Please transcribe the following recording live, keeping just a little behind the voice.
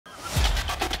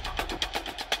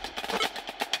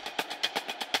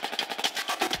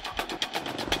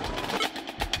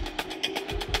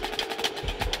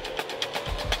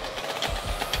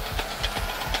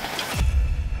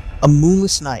A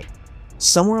moonless night.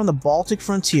 Somewhere on the Baltic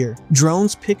frontier,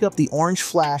 drones pick up the orange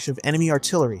flash of enemy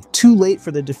artillery, too late for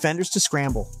the defenders to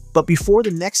scramble. But before the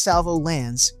next salvo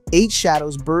lands, 8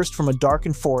 shadows burst from a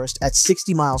darkened forest at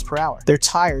 60 miles per hour. Their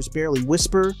tires barely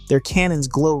whisper, their cannons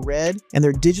glow red, and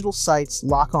their digital sights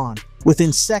lock on.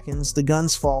 Within seconds, the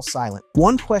guns fall silent.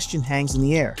 One question hangs in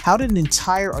the air. How did an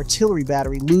entire artillery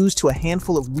battery lose to a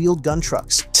handful of wheeled gun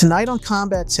trucks? Tonight on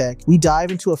Combat Tech, we dive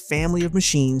into a family of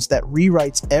machines that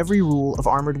rewrites every rule of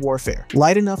armored warfare.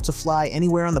 Light enough to fly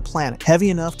anywhere on the planet, heavy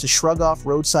enough to shrug off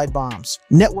roadside bombs,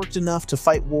 networked enough to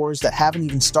fight wars that haven't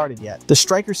even started yet. The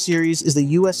Stryker series is the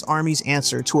US Army's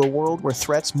answer to a world where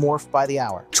threats morph by the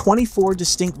hour. 24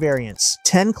 distinct variants,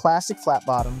 10 classic flat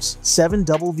bottoms, 7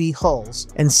 double V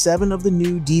hulls, and 7 of the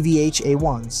new DVH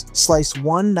A1s slice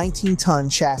one 19-ton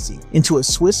chassis into a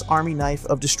Swiss Army knife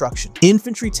of destruction.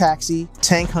 Infantry taxi,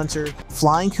 tank hunter,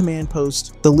 flying command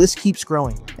post, the list keeps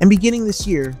growing. And beginning this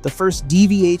year, the first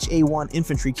DVH A1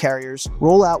 infantry carriers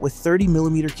roll out with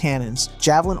 30mm cannons,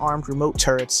 javelin-armed remote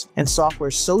turrets, and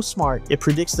software so smart it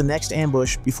predicts the next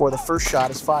ambush before the first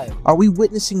shot is fired. Are we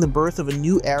witnessing the birth of a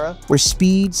new era where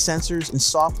speed, sensors, and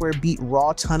software beat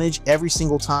raw tonnage every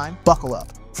single time? Buckle up.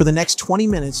 For the next 20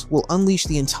 minutes, we'll unleash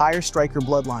the entire Stryker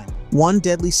bloodline, one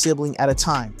deadly sibling at a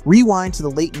time. Rewind to the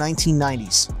late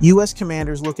 1990s. US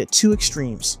commanders look at two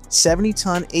extremes: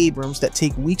 70-ton Abrams that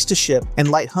take weeks to ship,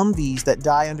 and light Humvees that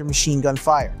die under machine gun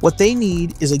fire. What they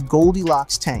need is a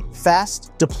Goldilocks tank.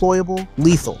 Fast, deployable,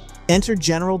 lethal. Enter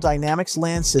General Dynamics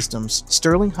Land Systems,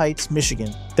 Sterling Heights,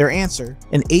 Michigan. Their answer,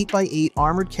 an 8x8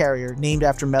 armored carrier named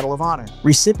after Medal of Honor.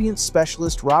 Recipient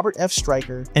Specialist Robert F.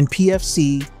 Stryker and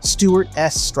PFC Stuart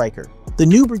S. Stryker. The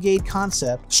new brigade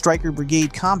concept, Stryker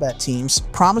Brigade Combat Teams,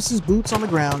 promises boots on the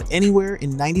ground anywhere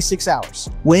in 96 hours.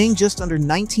 Weighing just under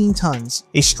 19 tons,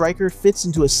 a Stryker fits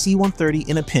into a C-130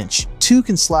 in a pinch. 2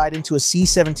 can slide into a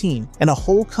C-17, and a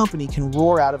whole company can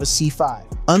roar out of a C-5.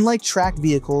 Unlike tracked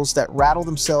vehicles that rattle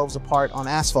themselves apart on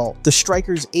asphalt, the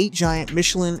Stryker's 8 giant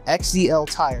Michelin XDL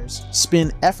tires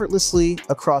spin effortlessly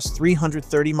across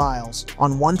 330 miles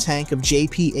on one tank of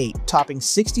JP8, topping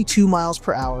 62 miles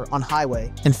per hour on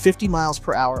highway and 50 miles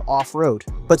per hour off-road.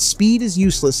 But speed is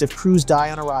useless if crews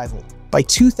die on arrival. By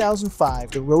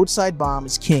 2005, the roadside bomb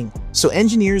is king, so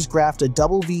engineers graft a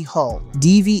double V hull,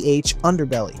 DVH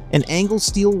underbelly, an angled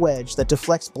steel wedge that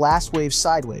deflects blast waves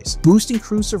sideways, boosting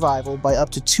crew survival by up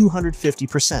to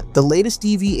 250%. The latest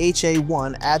DVH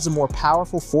A1 adds a more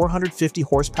powerful 450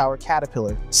 horsepower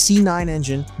Caterpillar, C9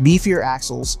 engine, beefier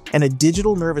axles, and a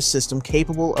digital nervous system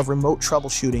capable of remote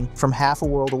troubleshooting from half a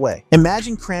world away.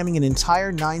 Imagine cramming an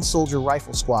entire 9-soldier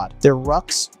rifle squad, their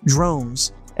rucks,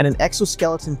 drones, and an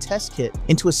exoskeleton test kit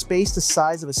into a space the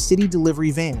size of a city delivery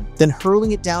van, then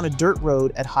hurling it down a dirt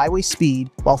road at highway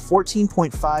speed while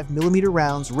 14.5mm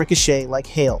rounds ricochet like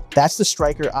hail. That's the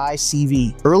Stryker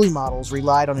ICV. Early models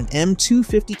relied on an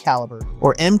M250 caliber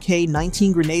or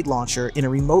MK19 grenade launcher in a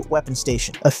remote weapon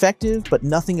station. Effective, but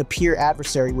nothing a peer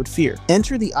adversary would fear.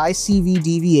 Enter the ICV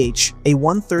DVH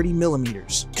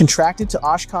A130mm. Contracted to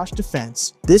Oshkosh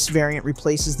Defense, this variant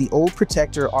replaces the old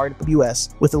Protector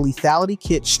RWS with a lethality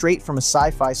kit straight from a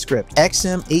sci-fi script.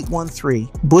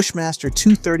 XM813 Bushmaster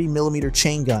 230mm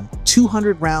chain gun,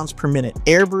 200 rounds per minute,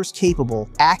 airburst capable,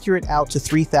 accurate out to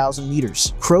 3,000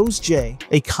 meters. Crow's J,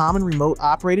 a common remote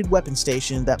operated weapon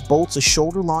station that bolts a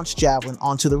shoulder launched javelin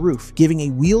onto the roof, giving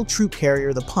a wheeled troop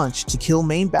carrier the punch to kill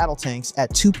main battle tanks at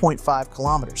 2.5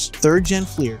 kilometers. 3rd Gen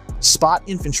Fleer, spot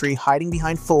infantry hiding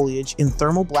behind foliage in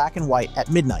thermal black and white at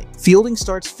midnight. Fielding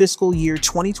starts fiscal year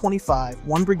 2025,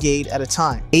 one brigade at a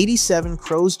time. 87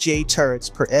 Crow's J turrets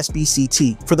per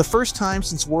SBCT. For the first time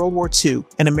since World War II,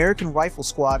 an American rifle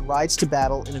squad rides to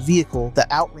battle in a vehicle that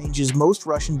outranges most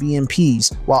Russian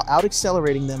BMPs while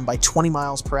out-accelerating them by 20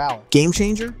 miles per hour. Game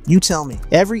changer? You tell me.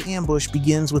 Every ambush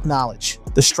begins with knowledge.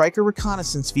 The Stryker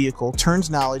Reconnaissance vehicle turns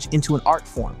knowledge into an art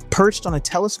form. Perched on a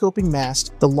telescoping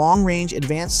mast, the long-range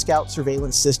advanced scout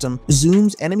surveillance system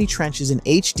zooms enemy trenches in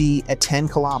HD at 10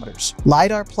 kilometers.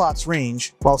 LiDAR plots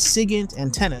range, while SIGINT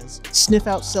antennas sniff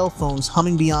out cell phones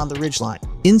humming beyond the ridgeline.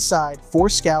 Inside, 4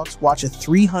 scouts watch a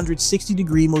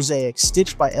 360-degree mosaic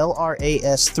stitched by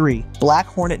LRAS-3, Black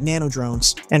Hornet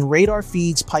nanodrones, and radar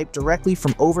feeds piped directly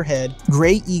from overhead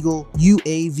Gray Eagle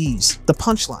UAVs. The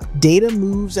punchline: data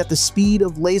moves at the speed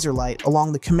of laser light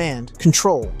along the command,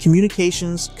 control,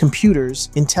 communications, computers,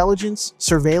 intelligence,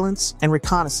 surveillance, and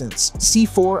reconnaissance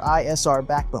C4 ISR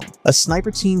backbone. A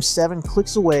sniper team 7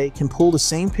 clicks away can pull the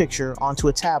same picture onto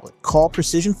a tablet, call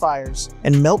precision fires,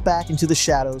 and melt back into the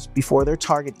shadows before their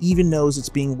target even knows it's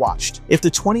being watched. If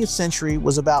the 20th century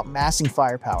was about massing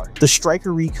firepower, the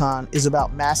Stryker Recon is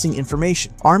about massing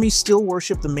information. Armies still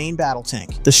worship the main battle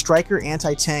tank. The Stryker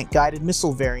anti-tank guided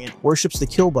missile variant worships the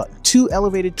kill button. Two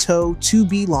elevated TOW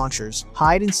 2B launchers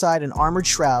hide inside an armored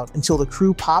shroud until the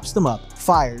crew pops them up,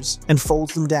 fires, and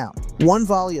folds them down. One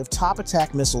volley of top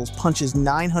attack missiles punches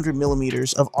 900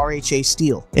 millimeters of RHA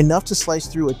steel, enough to slice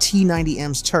through a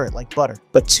T-90M's turret like butter.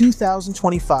 But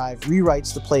 2025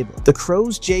 rewrites the playbook. The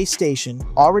Crow's J station,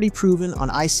 already proven on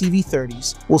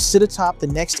ICV-30s, will sit atop the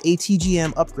next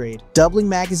ATGM upgrade, doubling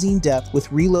magazine depth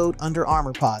with reload under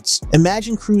armor pods.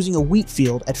 Imagine cruising a wheat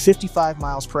field at 55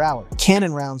 miles per hour,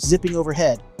 cannon rounds zipping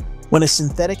overhead, when a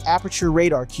synthetic aperture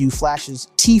radar cue flashes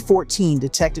T-14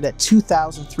 detected at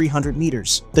 2,300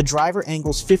 meters. The driver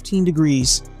angles 15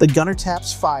 degrees, the gunner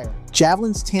taps fire.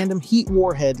 Javelin's tandem heat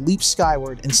warhead leaps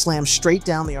skyward and slams straight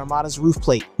down the Armada's roof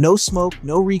plate. No smoke,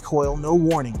 no recoil, no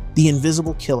warning. The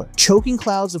invisible killer. Choking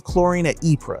clouds of chlorine at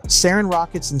Ypres, sarin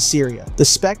rockets in Syria. The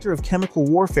specter of chemical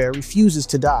warfare refuses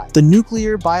to die. The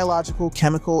nuclear, biological,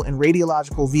 chemical, and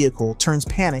radiological vehicle turns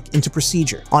panic into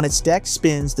procedure. On its deck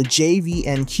spins the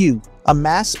JVNQ, a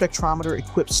mass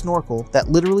spectrometer-equipped snorkel that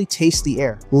literally tastes the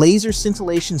air. Laser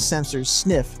scintillation sensors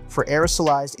sniff for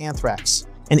aerosolized anthrax.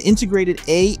 An integrated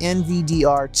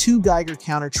ANVDR-2 Geiger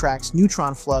counter tracks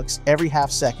neutron flux every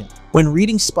half second. When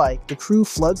reading spike, the crew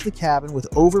floods the cabin with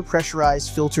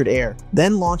over-pressurized filtered air,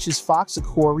 then launches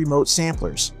Fox-Acor remote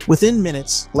samplers. Within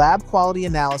minutes, lab-quality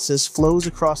analysis flows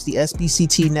across the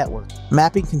SBCT network,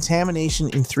 mapping contamination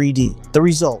in 3D. The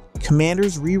result: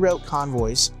 commanders reroute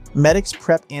convoys, medics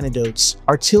prep antidotes,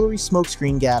 artillery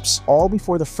smokescreen gaps, all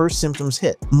before the first symptoms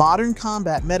hit. Modern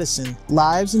combat medicine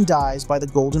lives and dies by the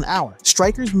golden hour.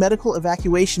 Stryker's medical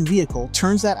evacuation vehicle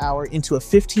turns that hour into a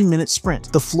 15-minute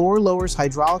sprint. The floor lowers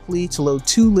hydraulically to load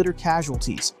 2-liter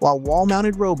casualties, while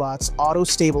wall-mounted robots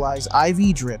auto-stabilize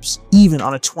IV drips, even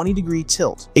on a 20-degree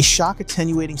tilt. A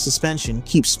shock-attenuating suspension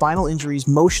keeps spinal injuries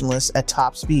motionless at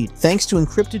top speed. Thanks to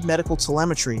encrypted medical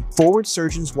telemetry, forward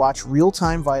surgeons watch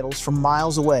real-time vitals from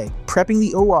miles away, prepping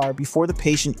the OR before the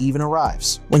patient even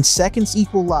arrives. When seconds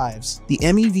equal lives, the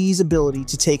MEV's ability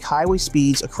to take highway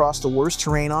speeds across the worst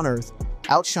terrain on Earth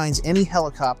outshines any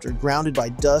helicopter grounded by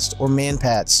dust or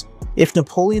man-pads. If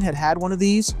Napoleon had had one of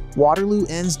these, Waterloo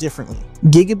ends differently.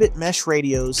 Gigabit mesh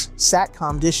radios,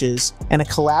 SATCOM dishes, and a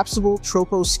collapsible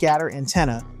troposcatter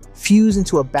antenna fuse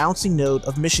into a bouncing node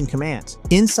of mission command.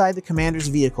 Inside the commander's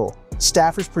vehicle,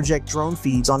 staffers project drone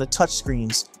feeds onto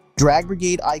touchscreens, drag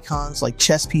brigade icons like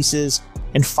chess pieces,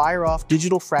 and fire off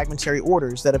digital fragmentary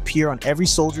orders that appear on every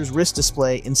soldier's wrist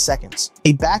display in seconds.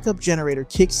 A backup generator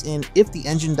kicks in if the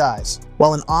engine dies,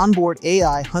 while an onboard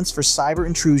AI hunts for cyber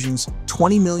intrusions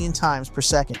 20 million times per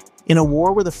second. In a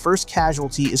war where the first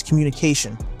casualty is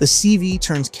communication, the CV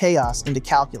turns chaos into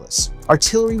calculus.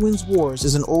 Artillery wins wars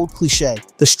is an old cliche.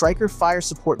 The Stryker Fire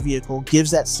Support Vehicle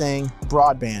gives that saying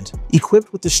broadband.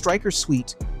 Equipped with the Stryker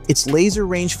Suite, its laser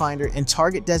rangefinder and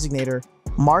target designator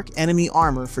mark enemy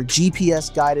armor for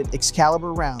GPS-guided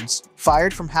Excalibur rounds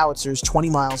fired from howitzers 20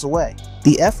 miles away.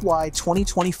 The FY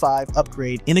 2025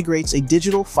 upgrade integrates a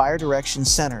digital fire direction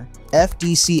center,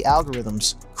 FDC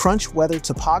algorithms, crunch weather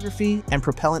topography and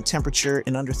propellant temperature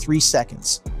in under 3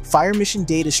 seconds. Fire mission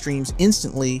data streams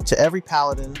instantly to every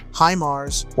Paladin,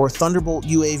 HIMARS, or Thunderbolt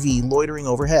UAV loitering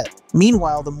overhead.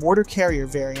 Meanwhile, the Mortar carrier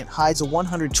variant hides a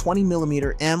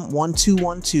 120mm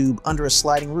M121 tube under a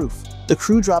sliding roof. The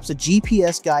crew drops a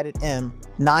GPS-guided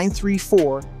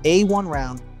M934 A1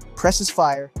 round, presses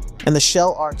fire, and the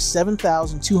shell arcs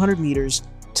 7,200 meters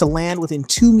to land within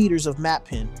 2 meters of map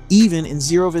pin, even in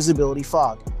zero visibility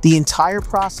fog. The entire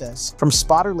process, from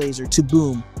spotter laser to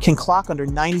boom, can clock under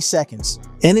 90 seconds.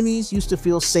 Enemies used to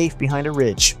feel safe behind a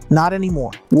ridge. Not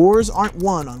anymore. Wars aren't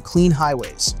won on clean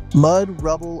highways. Mud,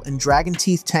 rubble, and dragon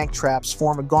teeth tank traps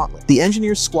form a gauntlet. The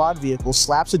engineer's squad vehicle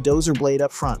slaps a dozer blade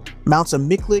up front, mounts a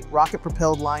Miklik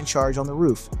rocket-propelled line charge on the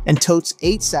roof, and totes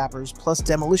 8 sappers plus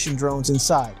demolition drones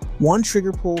inside. One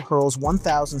trigger pull hurls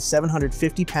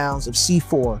 1,750 pounds of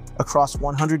C4 across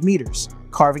 100 meters,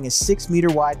 carving a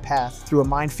 6-meter-wide path through a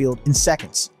minefield in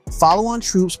seconds. Follow-on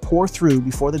troops pour through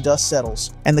before the dust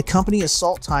settles, and the company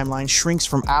assault timeline shrinks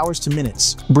from hours to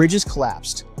minutes. Bridges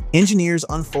collapsed. Engineers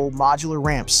unfold modular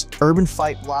ramps. Urban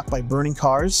fight blocked by burning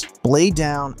cars. Blade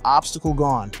down, obstacle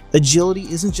gone. Agility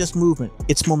isn't just movement,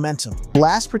 it's momentum.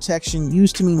 Blast protection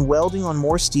used to mean welding on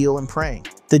more steel and praying.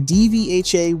 The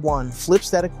DVH A1 flips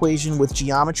that equation with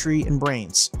geometry and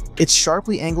brains. Its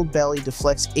sharply angled belly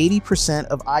deflects 80%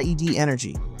 of IED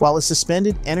energy, while a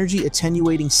suspended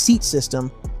energy-attenuating seat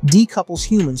system decouples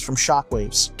humans from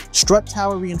shockwaves. Strut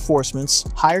tower reinforcements,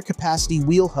 higher capacity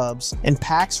wheel hubs, and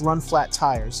Pax run-flat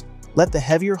tires let the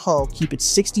heavier hull keep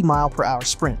its 60-mile-per-hour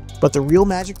sprint. But the real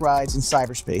magic rides in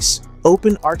cyberspace.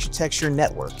 Open architecture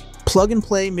network.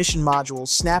 Plug-and-play mission modules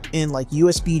snap in like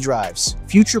USB drives,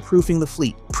 future-proofing the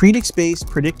fleet. Predix-based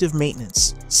predictive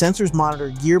maintenance. Sensors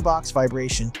monitor gearbox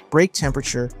vibration, brake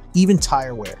temperature, even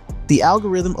tire wear. The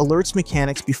algorithm alerts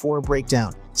mechanics before a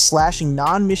breakdown, slashing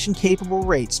non-mission capable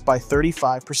rates by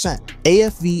 35%.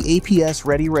 AFV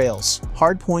APS-ready rails,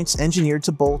 hardpoints engineered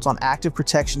to bolt on active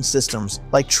protection systems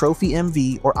like Trophy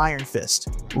MV or Iron Fist.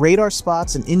 Radar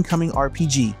spots an incoming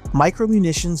RPG,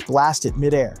 micro-munitions blasted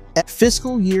mid-air. At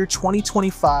fiscal year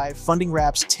 2025, funding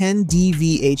wraps 10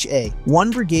 DVH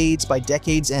A1 brigades by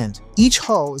decade's end. Each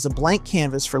hull is a blank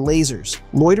canvas for lasers,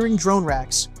 loitering drone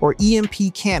racks, or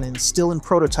EMP cannons still in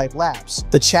prototype labs.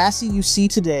 The chassis you see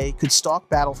today could stalk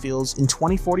battlefields in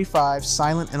 2045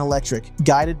 silent and electric,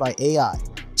 guided by AI.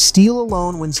 Steel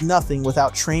alone wins nothing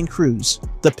without trained crews.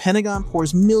 The Pentagon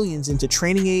pours millions into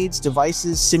training aids,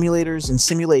 devices, simulators, and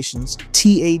simulations,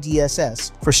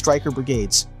 TADSS, for Stryker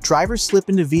brigades. Drivers slip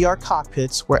into VR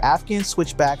cockpits where Afghan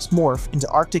switchbacks morph into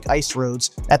Arctic ice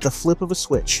roads at the flip of a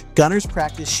switch. Gunners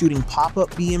practice shooting pop-up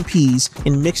BMPs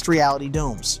in mixed reality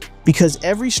domes. Because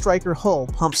every Stryker hull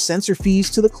pumps sensor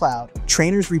feeds to the cloud,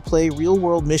 trainers replay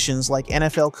real-world missions like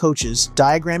NFL coaches,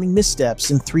 diagramming missteps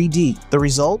in 3D. The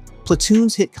result?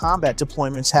 Platoons hit combat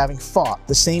deployments having fought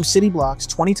the same city blocks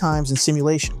 20 times in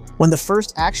simulation. When the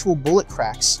first actual bullet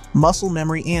cracks, muscle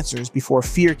memory answers before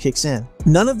fear kicks in.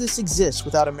 None of this exists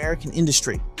without American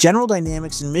industry. General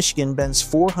Dynamics in Michigan bends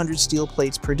 400 steel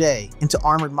plates per day into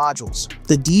armored modules.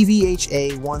 The DVH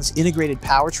A1's integrated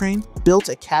powertrain built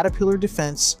at Caterpillar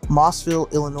Defense,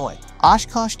 Mossville, Illinois.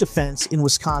 Oshkosh Defense in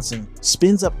Wisconsin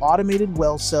spins up automated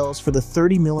well cells for the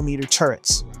 30mm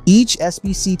turrets. Each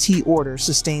SBCT order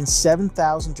sustains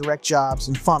 7,000 direct jobs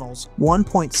and funnels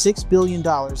 $1.6 billion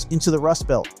into the Rust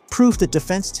Belt. Proof that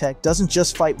defense tech doesn't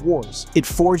just fight wars, it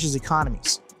forges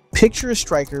economies. Picture a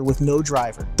Stryker with no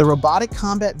driver. The Robotic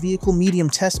Combat Vehicle Medium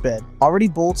testbed already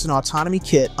bolts an autonomy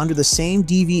kit under the same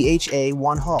DVH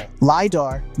A1 hull.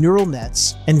 LiDAR, neural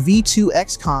nets, and V2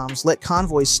 XComs let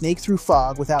convoys snake through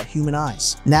fog without human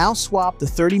eyes. Now swap the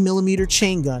 30mm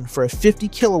chain gun for a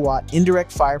 50-kilowatt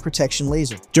indirect fire protection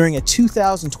laser. During a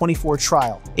 2024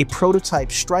 trial, a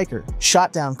prototype Stryker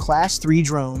shot down Class 3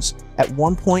 drones at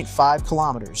 1.5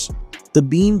 kilometers. The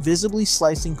beam visibly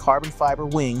slicing carbon fiber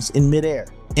wings in midair.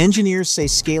 Engineers say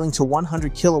scaling to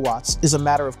 100 kilowatts is a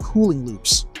matter of cooling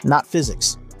loops, not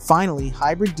physics. Finally,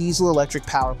 hybrid diesel-electric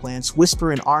power plants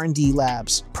whisper in R&D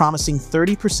labs, promising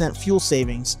 30% fuel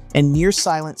savings and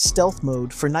near-silent stealth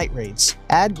mode for night raids.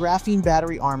 Add graphene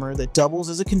battery armor that doubles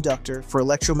as a conductor for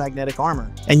electromagnetic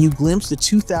armor, and you glimpse the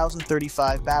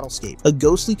 2035 battlescape, a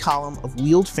ghostly column of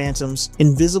wheeled phantoms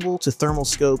invisible to thermal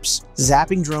scopes,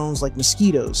 zapping drones like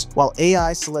mosquitoes, while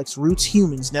AI selects routes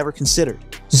humans never considered.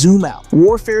 Zoom out.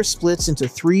 Warfare splits into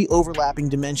 3 overlapping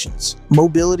dimensions: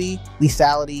 mobility,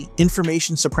 lethality,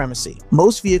 information supremacy.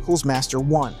 Most vehicles master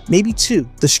 1, maybe 2.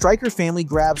 The Stryker family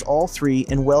grabs all 3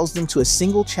 and welds them to a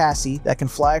single chassis that can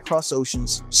fly across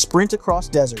oceans, sprint across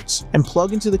deserts, and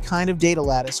plug into the kind of data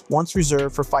lattice once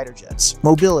reserved for fighter jets.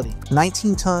 Mobility: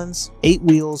 19 tons, 8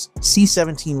 wheels,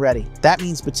 C-17 ready. That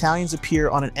means battalions appear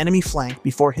on an enemy flank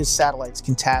before his satellites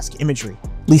can task imagery.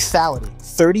 Lethality: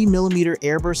 30mm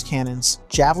airburst cannons,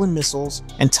 javelin missiles,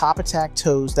 and top attack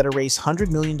tows that erase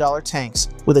 $100 million tanks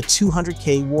with a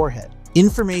 200K warhead.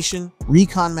 Information,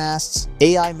 recon masts,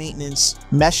 AI maintenance,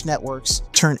 mesh networks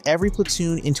turn every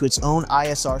platoon into its own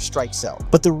ISR strike cell.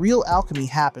 But the real alchemy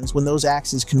happens when those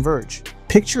axes converge.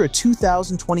 Picture a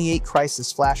 2028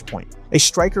 crisis flashpoint. A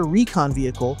Stryker recon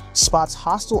vehicle spots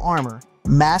hostile armor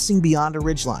massing beyond a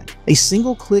ridgeline. A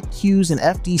single click cues an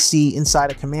FDC inside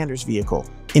a commander's vehicle.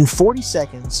 In 40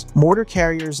 seconds, mortar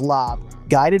carriers lob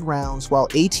guided rounds while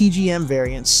ATGM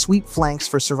variants sweep flanks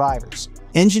for survivors.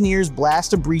 Engineers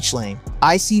blast a breach lane,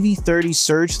 ICV-30s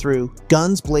surge through,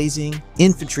 guns blazing,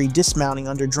 infantry dismounting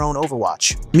under drone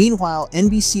overwatch. Meanwhile,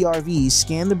 NBCRVs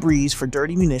scan the breeze for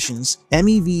dirty munitions,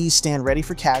 MEVs stand ready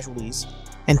for casualties,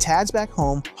 and TADSS back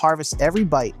home harvest every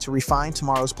bite to refine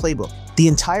tomorrow's playbook. The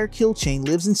entire kill chain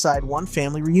lives inside one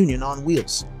family reunion on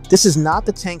wheels. This is not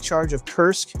the tank charge of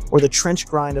Kursk or the trench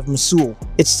grind of Mosul.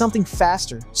 It's something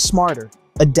faster, smarter,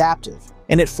 adaptive,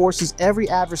 and it forces every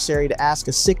adversary to ask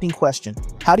a sickening question.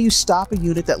 How do you stop a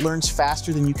unit that learns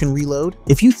faster than you can reload?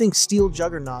 If you think steel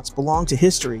juggernauts belong to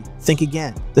history, think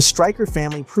again. The Stryker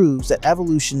family proves that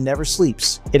evolution never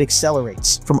sleeps, it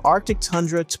accelerates. From Arctic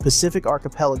tundra to Pacific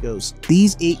archipelagos,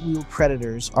 these 8-wheeled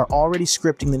predators are already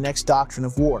scripting the next doctrine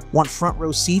of war. Want front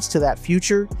row seats to that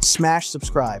future? Smash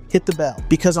subscribe, hit the bell,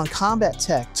 because on Combat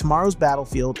Tech, tomorrow's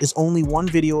battlefield is only one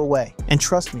video away. And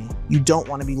trust me, you don't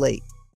want to be late.